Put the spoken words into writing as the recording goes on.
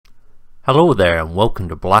Hello there and welcome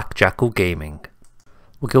to Black Jackal Gaming.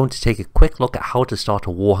 We're going to take a quick look at how to start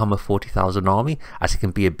a Warhammer 40,000 army, as it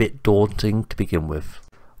can be a bit daunting to begin with.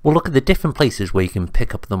 We'll look at the different places where you can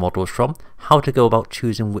pick up the models from, how to go about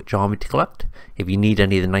choosing which army to collect, if you need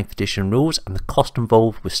any of the 9th edition rules, and the cost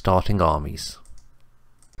involved with starting armies.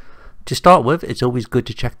 To start with, it's always good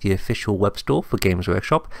to check the official web store for Games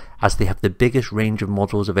Workshop, as they have the biggest range of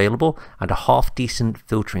models available and a half decent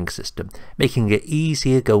filtering system, making it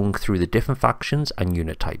easier going through the different factions and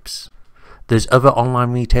unit types. There's other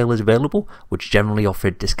online retailers available which generally offer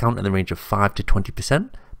a discount in the range of 5 to 20%,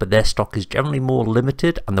 but their stock is generally more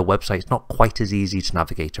limited and the website's not quite as easy to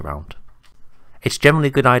navigate around. It's generally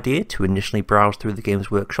a good idea to initially browse through the Games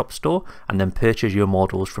Workshop store and then purchase your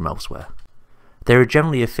models from elsewhere. There are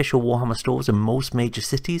generally official Warhammer stores in most major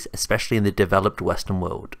cities, especially in the developed Western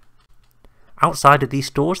world. Outside of these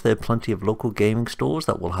stores, there are plenty of local gaming stores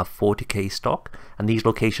that will have 40k stock, and these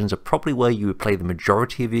locations are probably where you would play the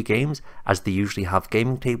majority of your games, as they usually have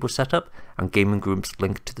gaming tables set up and gaming groups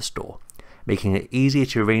linked to the store, making it easier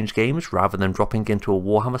to arrange games rather than dropping into a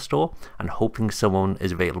Warhammer store and hoping someone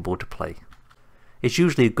is available to play. It's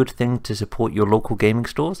usually a good thing to support your local gaming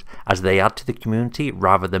stores, as they add to the community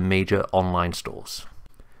rather than major online stores.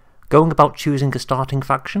 Going about choosing a starting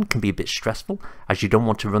faction can be a bit stressful, as you don't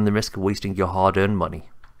want to run the risk of wasting your hard-earned money.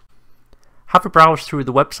 Have a browse through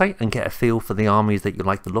the website and get a feel for the armies that you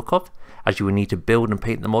like the look of, as you will need to build and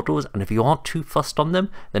paint the models, and if you aren't too fussed on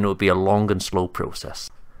them, then it will be a long and slow process.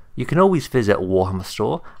 You can always visit a Warhammer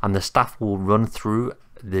store and the staff will run through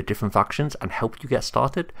the different factions and help you get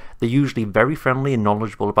started. They're usually very friendly and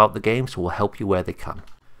knowledgeable about the game, so will help you where they can.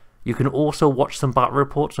 You can also watch some battle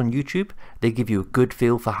reports on YouTube. They give you a good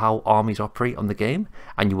feel for how armies operate on the game,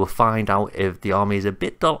 and you will find out if the army is a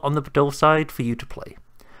bit dull on the dull side for you to play.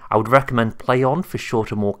 I would recommend Play On for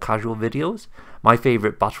shorter, more casual videos. My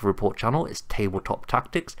favourite battle report channel is Tabletop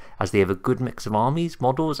Tactics, as they have a good mix of armies,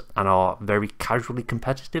 models, and are very casually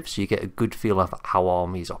competitive, so you get a good feel of how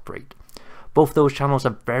armies operate. Both those channels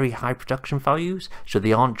have very high production values, so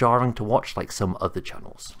they aren't jarring to watch like some other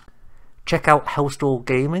channels. Check out Hellstall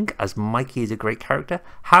Gaming, as Mikey is a great character,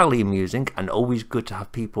 highly amusing, and always good to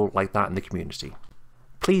have people like that in the community.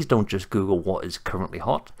 Please don't just Google what is currently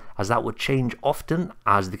hot, as that would change often,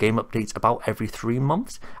 as the game updates about every 3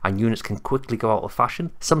 months and units can quickly go out of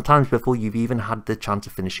fashion, sometimes before you've even had the chance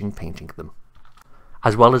of finishing painting them.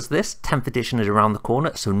 As well as this, 10th edition is around the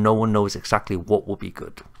corner, so no one knows exactly what will be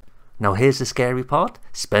good. Now here's the scary part,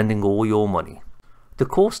 spending all your money. The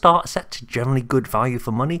core starter sets are generally good value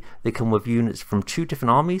for money. They come with units from 2 different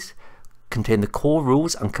armies, contain the core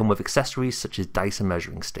rules, and come with accessories such as dice and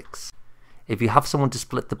measuring sticks. If you have someone to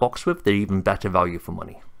split the box with, they're even better value for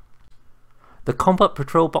money. The Combat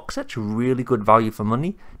Patrol box sets are really good value for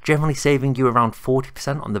money, generally saving you around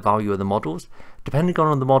 40% on the value of the models. Depending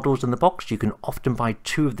on the models in the box, you can often buy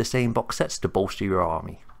 2 of the same box sets to bolster your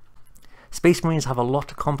army. Space Marines have a lot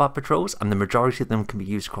of combat patrols, and the majority of them can be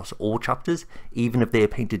used across all chapters, even if they are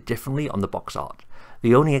painted differently on the box art.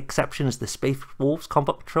 The only exception is the Space Wolves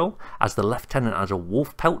combat patrol, as the lieutenant has a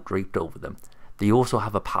wolf pelt draped over them. They also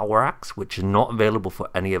have a power axe, which is not available for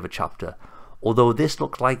any other chapter, although this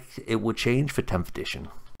looks like it would change for 10th edition.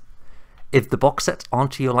 If the box sets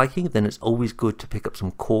aren't to your liking, then it's always good to pick up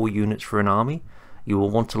some core units for an army. You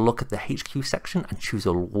will want to look at the HQ section and choose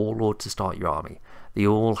a warlord to start your army. They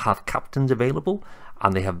all have captains available,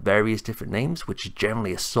 and they have various different names, which is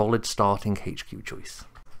generally a solid starting HQ choice.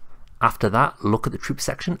 After that, look at the troop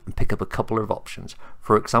section and pick up a couple of options.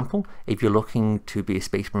 For example, if you're looking to be a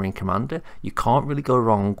Space Marine commander, you can't really go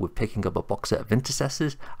wrong with picking up a box set of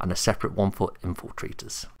intercessors and a separate one for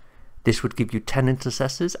infiltrators. This would give you 10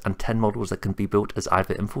 intercessors and 10 models that can be built as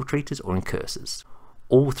either infiltrators or incursors.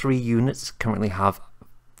 All 3 units currently have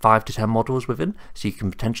 5 to 10 models within, so you can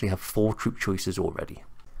potentially have 4 troop choices already.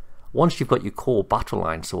 Once you've got your core battle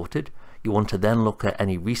line sorted, you want to then look at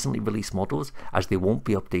any recently released models, as they won't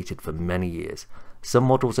be updated for many years. Some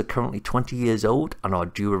models are currently 20 years old and are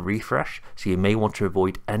due a refresh, so you may want to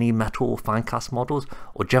avoid any metal or finecast models,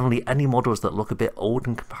 or generally any models that look a bit old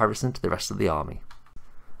in comparison to the rest of the army.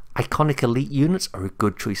 Iconic elite units are a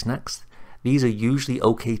good choice next. These are usually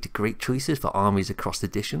okay to great choices for armies across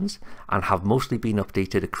editions, and have mostly been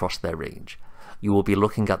updated across their range. You will be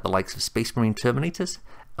looking at the likes of Space Marine Terminators,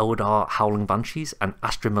 Eldar Howling Banshees, and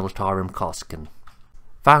Astra Militarum Corsican.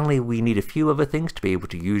 Finally, we need a few other things to be able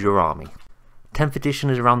to use your army. 10th edition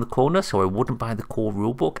is around the corner, so I wouldn't buy the core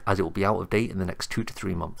rulebook, as it will be out of date in the next 2 to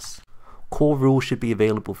 3 months. Core rules should be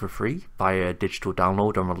available for free via a digital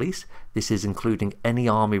download on release. This is including any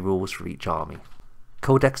army rules for each army.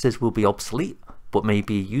 Codexes will be obsolete, but may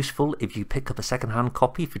be useful if you pick up a second-hand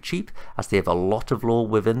copy for cheap, as they have a lot of lore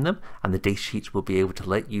within them, and the data sheets will be able to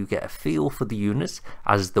let you get a feel for the units,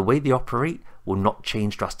 as the way they operate will not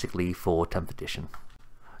change drastically for 10th edition.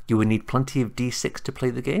 You will need plenty of d6 to play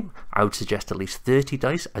the game. I would suggest at least 30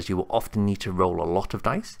 dice, as you will often need to roll a lot of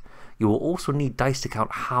dice. You will also need dice to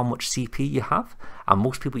count how much CP you have, and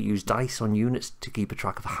most people use dice on units to keep a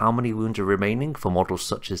track of how many wounds are remaining for models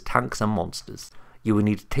such as tanks and monsters. You will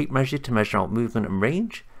need a tape measure to measure out movement and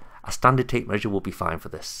range. A standard tape measure will be fine for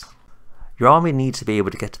this. Your army needs to be able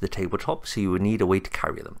to get to the tabletop, so you will need a way to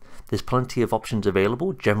carry them. There's plenty of options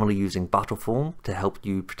available, generally using battle foam to help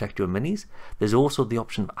you protect your minis. There's also the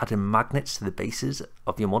option of adding magnets to the bases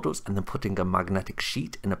of your models and then putting a magnetic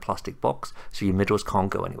sheet in a plastic box so your middles can't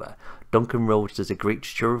go anywhere. Duncan Rhodes does a great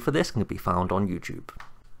tutorial for this and can be found on YouTube.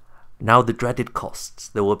 Now the dreaded costs.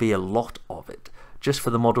 There will be a lot of it. Just for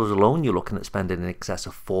the models alone, you're looking at spending in excess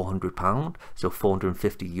of £400, so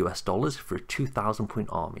 $450 for a 2,000 point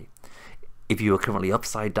army. If you are currently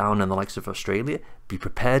upside down in the likes of Australia, be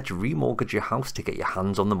prepared to remortgage your house to get your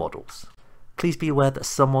hands on the models. Please be aware that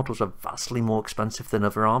some models are vastly more expensive than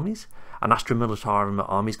other armies. An Astra Militarum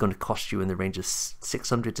army is going to cost you in the range of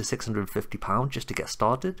 £600 to £650 just to get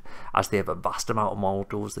started, as they have a vast amount of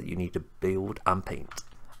models that you need to build and paint.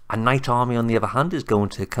 A Knight army on the other hand is going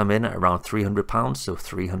to come in at around £300, so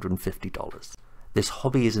 $350. This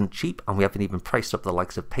hobby isn't cheap, and we haven't even priced up the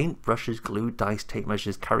likes of paint, brushes, glue, dice, tape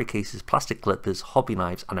measures, carry cases, plastic clippers, hobby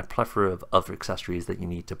knives, and a plethora of other accessories that you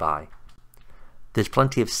need to buy. There's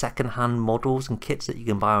plenty of second-hand models and kits that you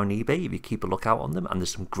can buy on eBay if you keep a lookout on them, and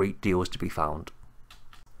there's some great deals to be found.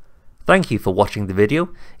 Thank you for watching the video.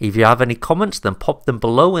 If you have any comments, then pop them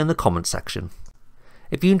below in the comment section.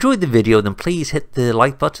 If you enjoyed the video, then please hit the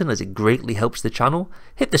like button, as it greatly helps the channel.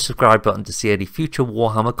 Hit the subscribe button to see any future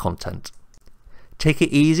Warhammer content. Take it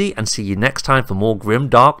easy, and see you next time for more grim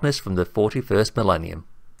darkness from the 41st millennium.